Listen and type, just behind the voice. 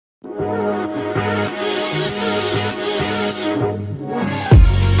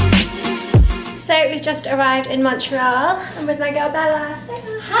we've just arrived in Montreal. I'm with my girl Bella.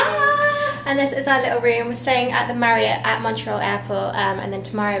 Hi! And this is our little room. We're staying at the Marriott at Montreal Airport, and then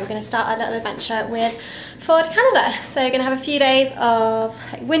tomorrow we're going to start our little adventure with Ford Canada. So we're going to have a few days of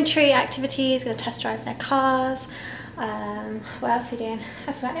like wintry activities, going to test drive their cars. What else are we doing?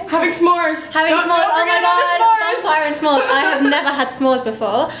 That's about it. Having s'mores! Having s'mores! Oh my god! Bonfire and s'mores! I have never had s'mores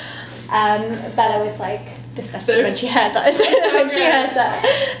before. Bella was like disgusted when she heard that. So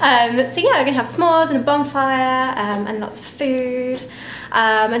yeah, we're gonna have s'mores and a bonfire and lots of food.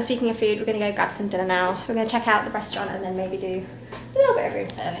 And speaking of food, we're gonna go grab some dinner now. We're gonna check out the restaurant and then maybe do a little bit of room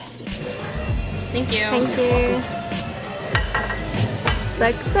service. Thank you. Thank you.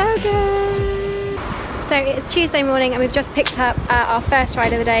 Looks so good. So it's Tuesday morning and we've just picked up our first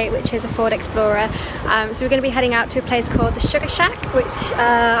ride of the day, which is a Ford Explorer. So we're going to be heading out to a place called the Sugar Shack, which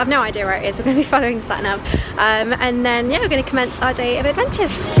I've no idea where it is. We're going to be following the sat nav. And then yeah, we're going to commence our day of adventures.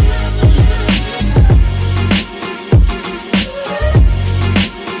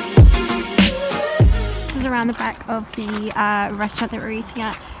 This is around the back of the restaurant that we're eating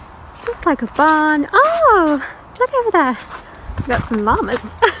at. This is like a barn. Oh, look over there. We've got some llamas.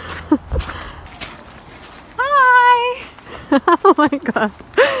 Oh my god,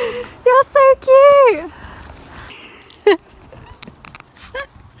 you're so cute!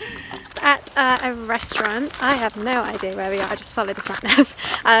 At a restaurant. I have no idea where we are, I just followed the sat nav.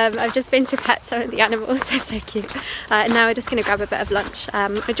 I've just been to pet some of the animals, they're so cute. And now we're just going to grab a bit of lunch. I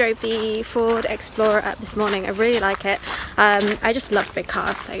drove the Ford Explorer up this morning, I really like it. I just love big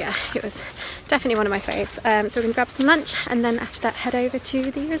cars, so yeah, it was definitely one of my faves. So we're going to grab some lunch and then after that head over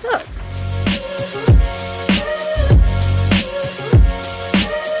to the resort.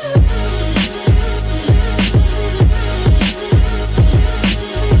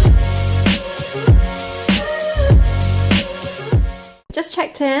 Just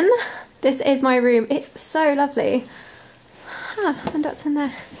checked in. This is my room. It's so lovely. And what's in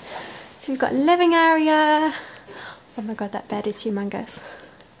there? So we've got a living area. Oh my god, that bed is humongous.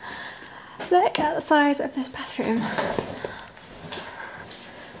 Look at the size of this bathroom.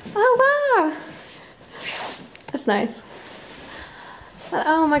 Oh wow! That's nice.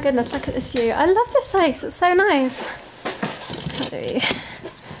 Oh my goodness, look at this view. I love this place. It's so nice. How do we...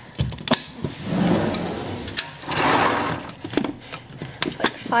 It's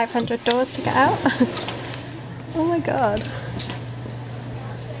like 500 doors to get out. Oh my god.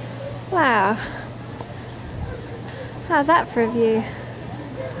 Wow. How's that for a view?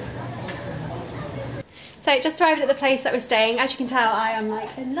 So just arrived at the place that we're staying. As you can tell, I am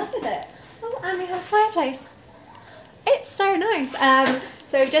like in love with it. Oh, and we have a fireplace. It's so nice.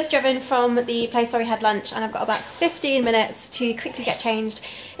 So we've just driven from the place where we had lunch and I've got about 15 minutes to quickly get changed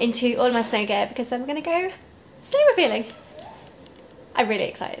into all of my snow gear because then we're going to go snowmobiling. I'm really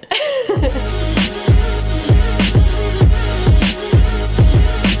excited.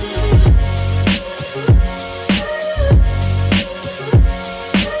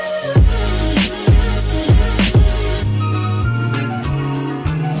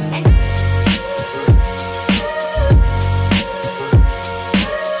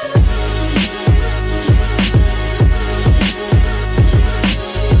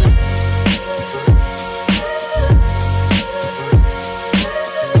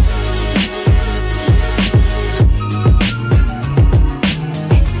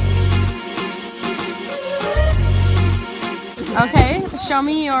 Okay, show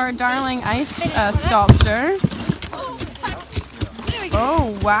me your darling ice sculpture.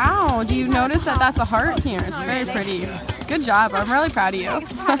 Oh wow, do you notice that that's a heart here? It's very pretty. Good job, I'm really proud of you.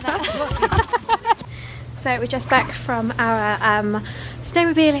 So we're just back from our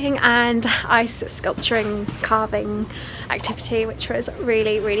snowmobiling and ice sculpturing, carving activity, which was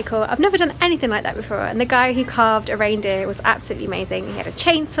really, really cool. I've never done anything like that before, and the guy who carved a reindeer was absolutely amazing. He had a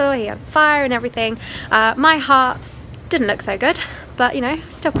chainsaw, he had fire and everything. My heart didn't look so good, but you know,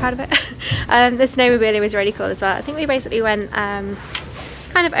 still proud of it. The snowmobiling was really cool as well. I think we basically went kind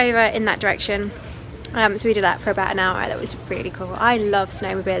of over in that direction. So we did that for about an hour. That was really cool. I love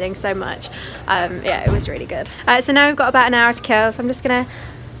snowmobiling so much. Yeah, it was really good. So now we've got about an hour to kill, so I'm just gonna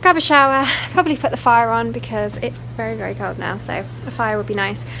grab a shower, probably put the fire on because it's very, very cold now, so a fire would be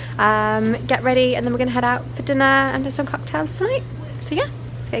nice. Get ready, and then we're gonna head out for dinner and for some cocktails tonight. So yeah,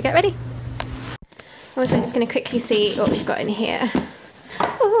 let's go get ready. Also, I'm just going to quickly see what we've got in here.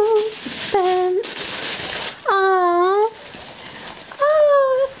 Oh, suspense. Oh,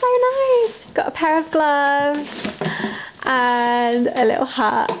 that's so nice. We've got a pair of gloves and a little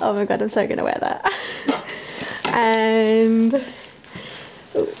hat. Oh my god, I'm so going to wear that. And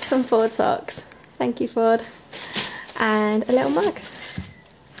ooh, some Ford socks. Thank you, Ford. And a little mug.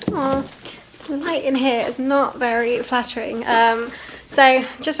 Oh, light in here is not very flattering. So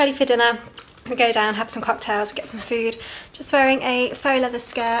just ready for dinner. We go down, have some cocktails, get some food. Just wearing a faux leather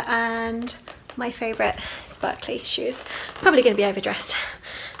skirt and my favourite sparkly shoes. Probably going to be overdressed.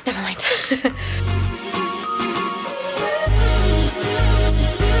 Never mind.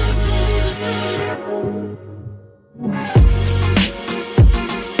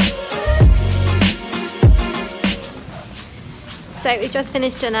 So we just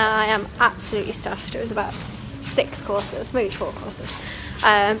finished dinner. I am absolutely stuffed. It was about 6 courses, maybe 4 courses.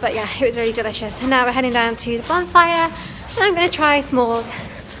 But yeah, it was really delicious. And now we're heading down to the bonfire and I'm going to try s'mores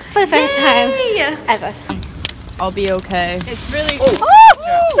for the first time ever. I'll be okay. It's really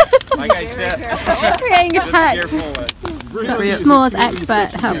Like I said, We're getting attacked. S'mores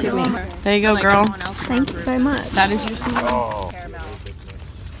expert helping me. There you go, girl. Thank you so much. That is your s'more.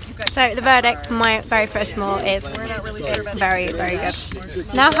 So the verdict for my very first s'more is it's very, very good.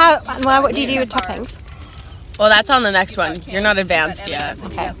 Now what do you do with toppings? Well, that's on the next one. You're not advanced yet.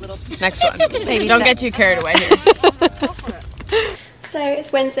 Okay. Next one. Baby Don't get steps. too carried away here. So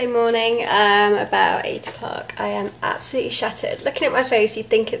it's Wednesday morning, about 8 o'clock. I am absolutely shattered. Looking at my face, you'd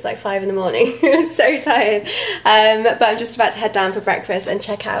think it's like 5 in the morning. I'm so tired. But I'm just about to head down for breakfast and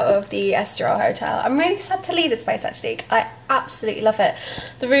check out of the Estoril Hotel. I'm really sad to leave this place actually. I absolutely love it.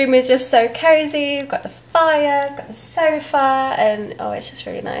 The room is just so cozy. We've got the fire, we've got the sofa, and oh, it's just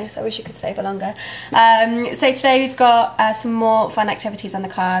really nice. I wish you could stay for longer. So today we've got some more fun activities on the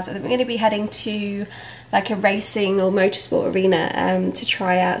cards. We're going to be heading to like a racing or motorsport arena to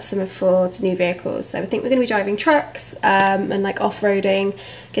try out some of Ford's new vehicles. So I think we're going to be driving trucks and like off-roading, going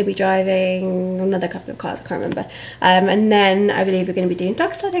to be driving another couple of cars, I can't remember. And then I believe we're going to be doing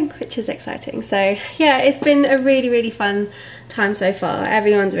dog sledding, which is exciting. So yeah, it's been a really, really fun time so far.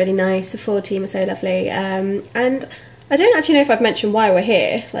 Everyone's really nice, the Ford team are so lovely. And I don't actually know if I've mentioned why we're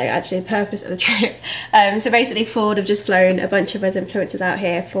here, like actually the purpose of the trip. So basically Ford have just flown a bunch of us influencers out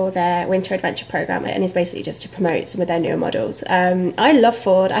here for their winter adventure program, and it's basically just to promote some of their newer models. I love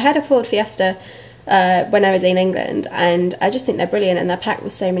Ford. I had a Ford Fiesta when I was in England, and I just think they're brilliant and they're packed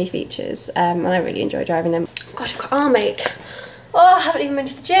with so many features, and I really enjoy driving them. God, I've got arm ache. Oh, I haven't even been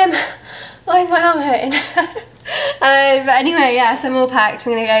to the gym. Why is my arm hurting? But anyway, yeah, so I'm all packed.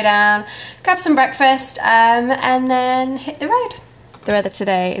 I'm going to go down, grab some breakfast, and then hit the road. The weather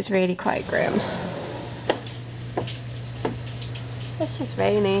today is really quite grim. It's just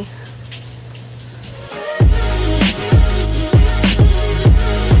rainy.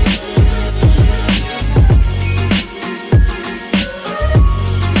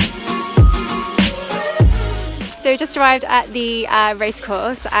 So we just arrived at the race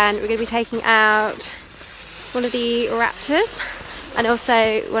course, and we're going to be taking out one of the Raptors and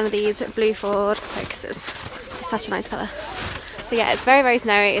also one of these blue Ford Focuses. It's such a nice colour. But yeah, it's very, very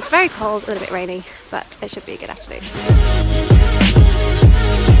snowy, it's very cold, a little bit rainy, but it should be a good afternoon.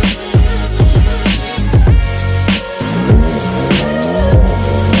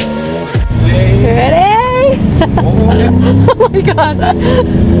 Ready? Oh my god.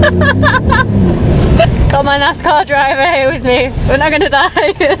 Got my NASCAR driver here with me. We're not going to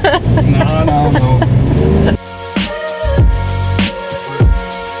die. No.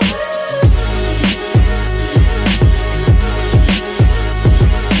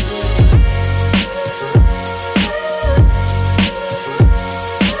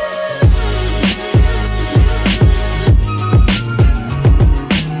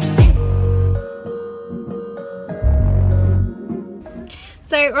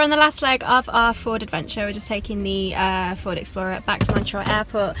 So we're on the last leg of our Ford adventure. We're just taking the Ford Explorer back to Montreal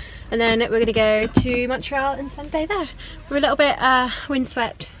Airport, and then we're going to go to Montreal and spend the day there. We're a little bit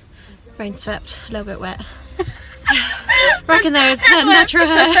windswept, rain swept, a little bit wet. Reckon there is natural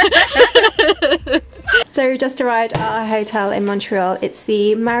hair. So we just arrived at our hotel in Montreal. It's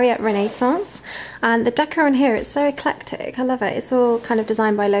the Marriott Renaissance, and the decor on here is so eclectic. I love it. It's all kind of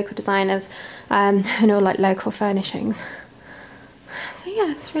designed by local designers and all like local furnishings. So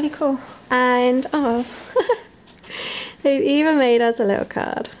yeah, it's really cool. And oh, they've even made us a little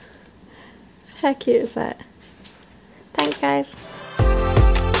card. How cute is that? Thanks guys.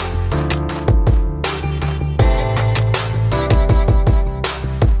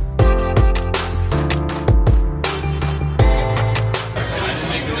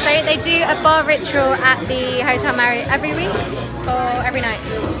 So they do a bar ritual at the Hotel Marriott every week or every night?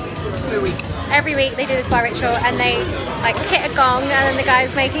 Every week. Every week they do this bar ritual, and they like hit a gong, and then the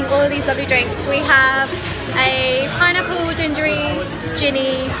guy's making all of these lovely drinks. We have a pineapple, gingery,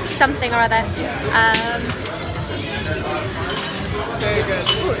 ginny, something or other. It's very good.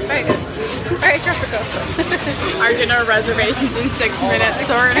 Ooh, it's very good. very tropical. Our dinner reservations in 6 minutes,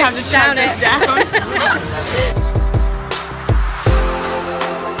 so we're gonna have to chug this down.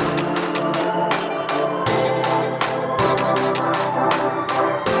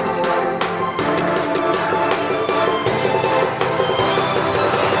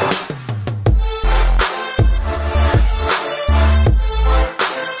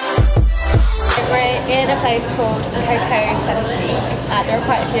 In a place called Cocoa 70. There are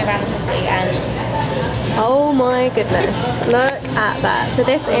quite a few around the city, and oh my goodness, look at that. So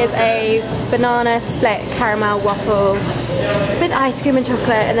this is a banana split caramel waffle with ice cream and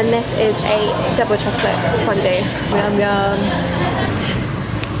chocolate, and then this is a double chocolate fondue. Yum yum.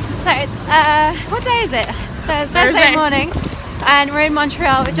 So it's what day is it? Thursday morning, and we're in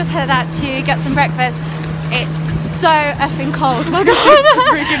Montreal. We just headed out to get some breakfast. It's so effing cold. Oh my god.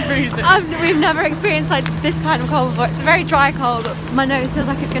 Freaking freezing. We've never experienced like this kind of cold before. It's a very dry cold, but my nose feels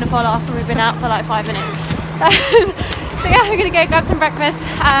like it's going to fall off, and we've been out for like 5 minutes. So yeah, we're going to go grab some breakfast,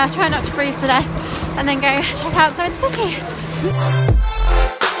 try not to freeze today, and then go check out some of the city.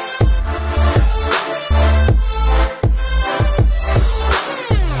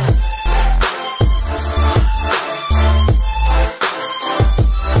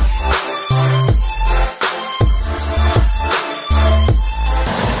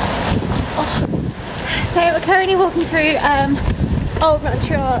 So we're currently walking through Old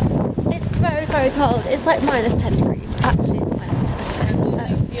Montreal. It's very, very cold. It's like -10 degrees. Actually, it's -10.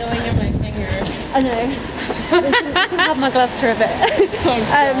 I'm feeling in my fingers. I know. I can have my gloves for a bit.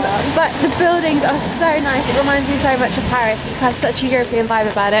 But the buildings are so nice. It reminds me so much of Paris. It's got such a European vibe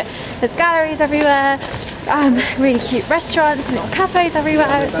about it. There's galleries everywhere. Really cute restaurants and little cafes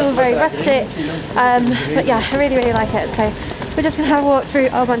everywhere. It's all very rustic. But yeah, I really, really like it. So we're just going to have a walk through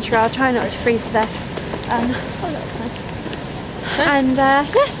Old Montreal, try not to freeze to death. And yeah,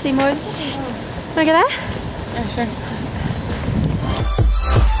 see more of the city. Wanna go there? Yeah, sure.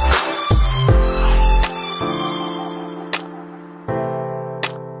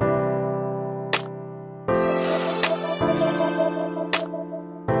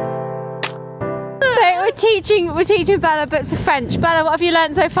 So we're teaching Bella bits of French. Bella, what have you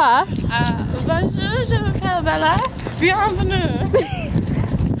learned so far? Bonjour, je m'appelle Bella. Bienvenue.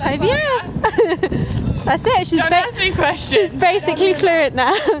 Très bien. That's it. Don't ask me questions. She's basically fluent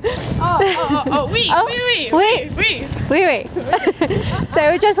now. Oui, oui. So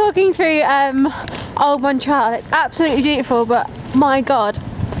we're just walking through Old Montreal. It's absolutely beautiful, but my god,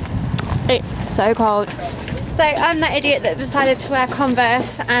 it's so cold. So I'm that idiot that decided to wear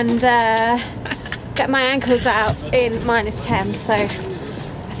Converse and get my ankles out in -10. So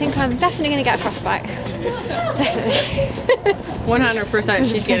I think I'm definitely going to get frostbite. Definitely. 100%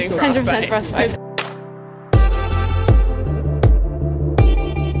 she's getting frostbite. 100% frostbite.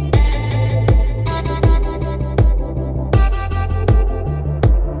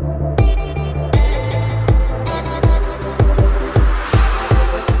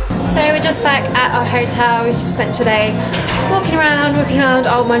 So we're just back at our hotel. We just spent today walking around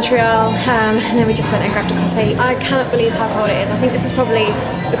Old Montreal, and then we just went and grabbed a coffee. I can't believe how cold it is. I think this is probably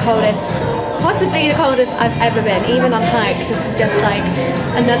the coldest, possibly the coldest I've ever been, even on hikes. This is just like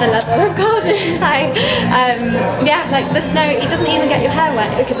another level of coldness. Yeah, like the snow, it doesn't even get your hair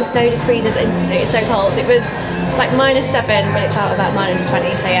wet because the snow just freezes instantly. It's so cold. It was like -7, but it felt about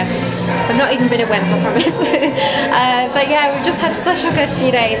 -20, so yeah. I've not even been a wimp, I promise. But yeah, we've just had such a good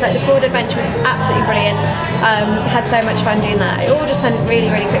few days. Like the Ford adventure was absolutely brilliant. Had so much fun doing that. It all just went really,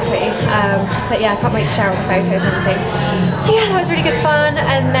 really quickly. But yeah, I can't wait to share all the photos and everything. So yeah, that was really good fun.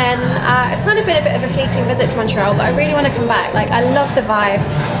 And then it's kind of been a bit of a fleeting visit to Montreal, but I really want to come back. Like, I love the vibe.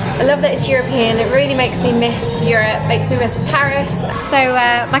 I love that it's European. It really makes me miss Europe, makes me miss Paris. So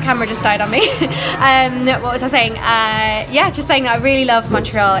my camera just died on me. What was I saying? Yeah, just saying I really love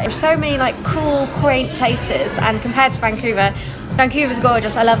Montreal. There's so many like cool, quaint places, and compared to Vancouver, Vancouver's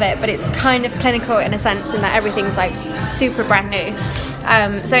gorgeous, I love it, but it's kind of clinical in a sense in that everything's like super brand new.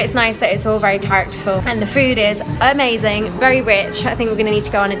 So it's nice that it's all very characterful, and the food is amazing, very rich. I think we're going to need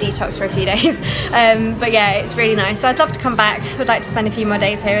to go on a detox for a few days. But yeah, it's really nice. So I'd love to come back. Would like to spend a few more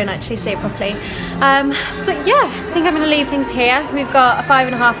days here and actually see it properly. But yeah, I think I'm going to leave things here. We've got a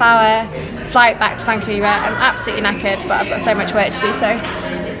 5.5 hour flight back to Vancouver. I'm absolutely knackered, but I've got so much work to do, so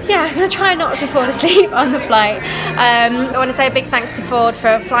yeah, I'm going to try not to fall asleep on the flight. I want to say a big thanks to Ford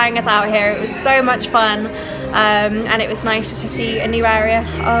for flying us out here. It was so much fun, and it was nice just to see a new area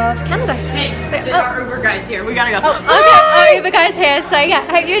of Canada. Hey, so, our Uber guy's here. We gotta go. Okay, our Uber guy's here. So yeah,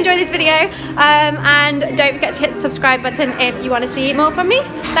 I hope you enjoyed this video, and don't forget to hit the subscribe button if you want to see more from me.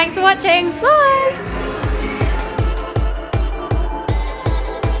 Thanks for watching. Bye!